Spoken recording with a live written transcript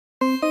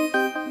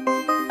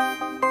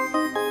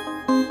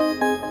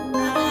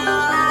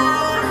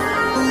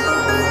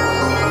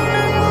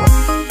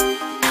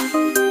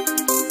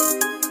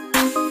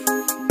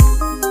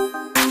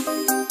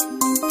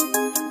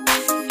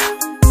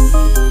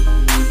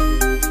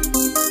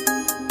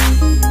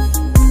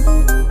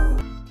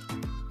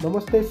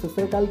नमस्ते, सत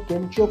श्री अकाल,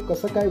 केम छो,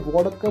 कसं काय,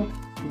 वॉडकम,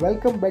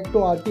 welcome back to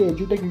RT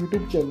एजुटेक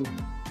YouTube channel.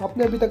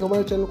 आपने अभी तक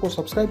हमारे चैनल को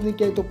सब्सक्राइब नहीं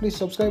किया है तो प्लीज़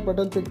सब्सक्राइब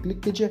बटन पर क्लिक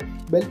कीजिए,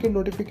 बेल के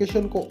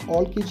नोटिफिकेशन को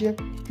ऑल कीजिए,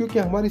 क्योंकि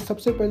हमारी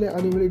सबसे पहले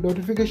आने वाली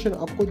नोटिफिकेशन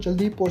आपको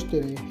जल्दी ही पहुँचते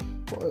रहे।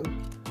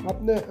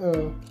 आपने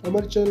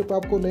हमारे चैनल पर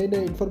आपको नए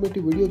नए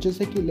इन्फॉर्मेटिव वीडियो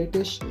जैसे कि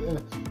latest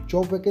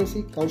job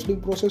vacancy,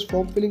 counselling process,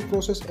 form filling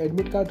process,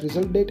 admit card,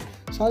 result date,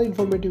 सारी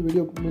इन्फॉर्मेटिव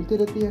वीडियो मिलती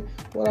रहती है।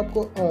 और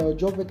आपको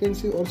जॉब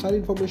वैकेंसी और सारी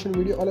इन्फॉर्मेशन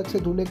वीडियो अलग से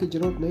ढूंढने की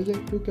ज़रूरत नहीं है,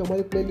 क्योंकि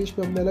हमारी प्लेलिस्ट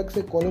में हमने अलग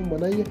से कॉलम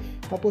बनाई है।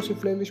 आपको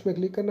सिर्फ प्लेलिस्ट में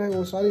क्लिक करना है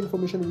और सारी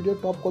information video,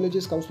 top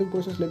colleges, counselling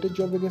process, latest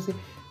job vacancy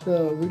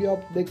video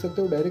आप देख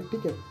सकते हो डायरेक्ट।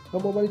 ठीक है,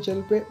 हम हमारे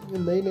चैनल पर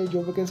नई नई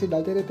जॉब वैकेंसी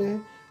डालते रहते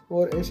हैं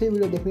और ऐसे ही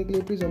वीडियो देखने के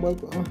लिए प्लीज़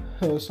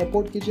हमारे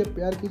सपोर्ट कीजिए,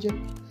 प्यार कीजिए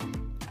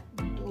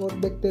और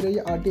देखते रहिए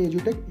RT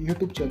एजुटेक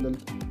YouTube channel.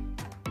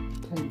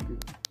 Thank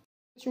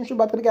you.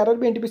 बात करेंगे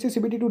RRB NTPC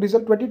CBT 2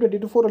 result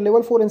 2022 for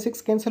level 4 and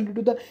 6 cancel due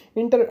to the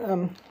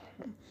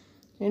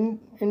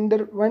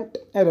इंडरवेंट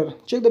error.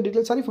 Check the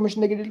detail, सारी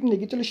इन्फॉर्मेशन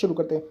देखिए। चलिए शुरू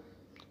करते हैं।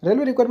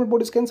 Railway Requirement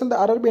Board is cancelled the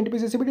RRB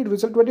NTPC CBT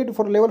result 22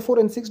 for level 4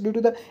 and 6 due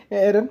to the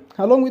error.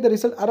 Along with the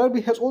result,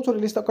 RRB has also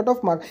released the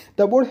cutoff mark.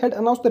 The board had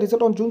announced the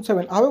result on June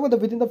 7. However,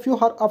 within the few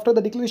hours after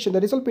the declaration,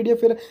 the result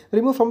PDF were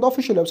removed from the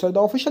official website.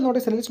 The official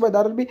notice released by the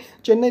RRB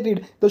Chennai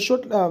read the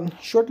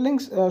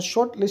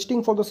short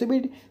listing for the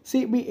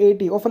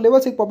CBAT of a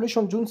level 6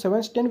 published on June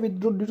 7 stand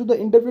withdrew due to the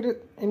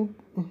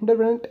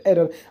intervenant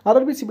error.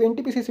 RRB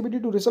NTPC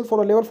CBT2 result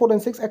for a level 4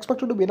 and 6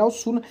 expected to be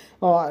announced soon.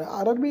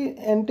 RRB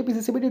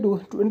NTPC CBT2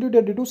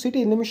 2022 city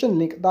animation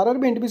link. The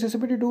RRB NTPC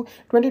CBT2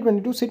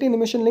 2022 city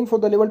animation link for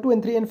the level 2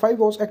 and 3 and 5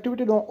 was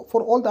activated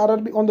for all the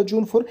RRB on the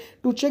June 4.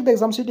 To check the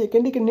exam city, a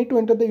candidate need to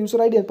enter the user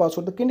ID and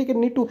password. The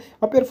candidate need to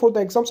appear for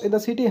the exams in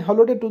the city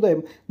allotted to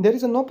them. There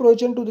is no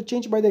provision to the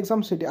change by the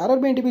exam city.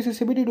 RRB NTPC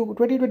CBT2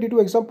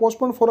 2022 exam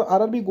postponed for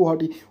RRB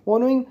Guwahati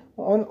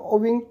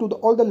owing to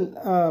all the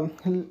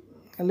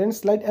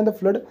landslide and the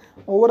flood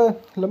over a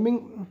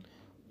lumbering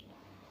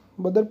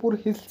Badarpur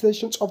hill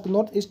stations of the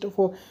northeast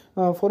for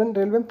foreign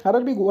railway.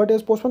 RRB Guwahati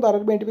has postponed the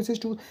RRB NTPC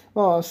to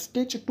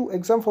stage 2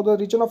 exam for the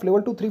region of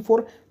level 2, 3,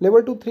 4,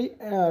 level 2, 3,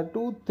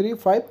 2, 3,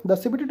 5. The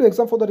CBT2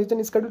 exam for the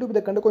region is scheduled to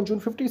be conducted on June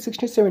 15,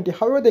 16, 17.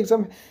 However, the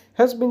exam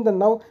has been the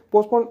now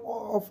postponed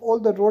of all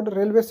the road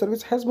railway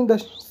service has been the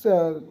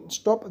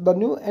stop. The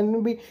new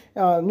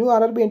new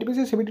RRB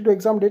NTPC CBT2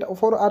 exam date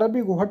for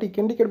RRB Guwahati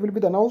candidate will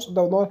be announced.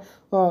 The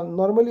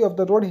normally of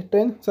the road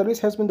train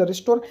service has been the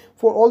restored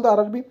for all the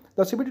RRB.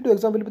 The CBT2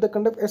 exam will be the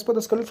conduct as per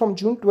the schedule from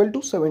June 12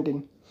 to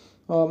 17.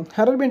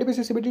 RRB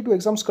NTPC CBT2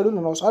 exam schedule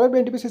announced. RRB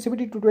NTPC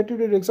CBT2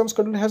 2022 exam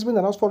schedule has been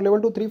announced for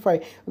level 2, 3,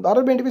 5. The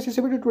RRB NTPC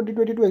CBT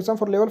 2022 exam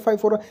for level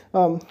 5 for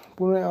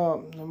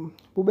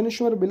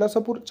Bhubaneswar,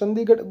 Bilasapur,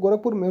 Chandigarh,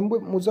 Gorakhpur, Mumbai,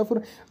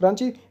 Muzaffar,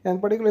 Ranchi,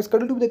 and particularly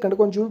scheduled to be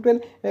conducted on June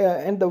 12.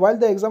 And while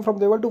the exam from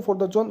level 2 for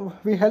the zone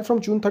we held from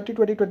June 30,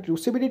 2022.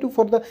 CBT2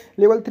 for the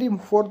level 3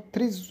 for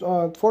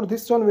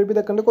this zone will be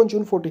the conduct on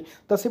June 40.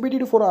 The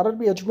CBT2 for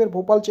RRB Ajmer,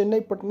 Bhopal,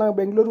 Chennai, Patna,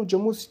 Bengaluru,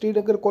 Jammu,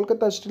 Srinagar,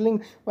 Kolkata,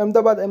 Stirling,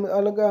 Ahmedabad,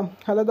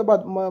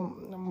 Allahabad,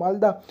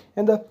 Malda,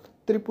 and the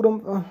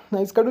Tripuram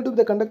is scheduled to be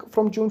the conduct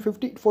from June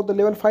 50 for the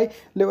level 5,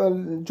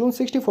 June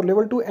 60 for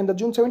level 2 and the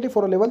June 70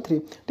 for level 3.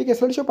 ठीक है,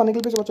 slide show पाने के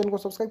लिए channel को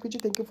subscribe कीजिए।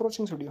 Thank you for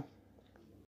watching video.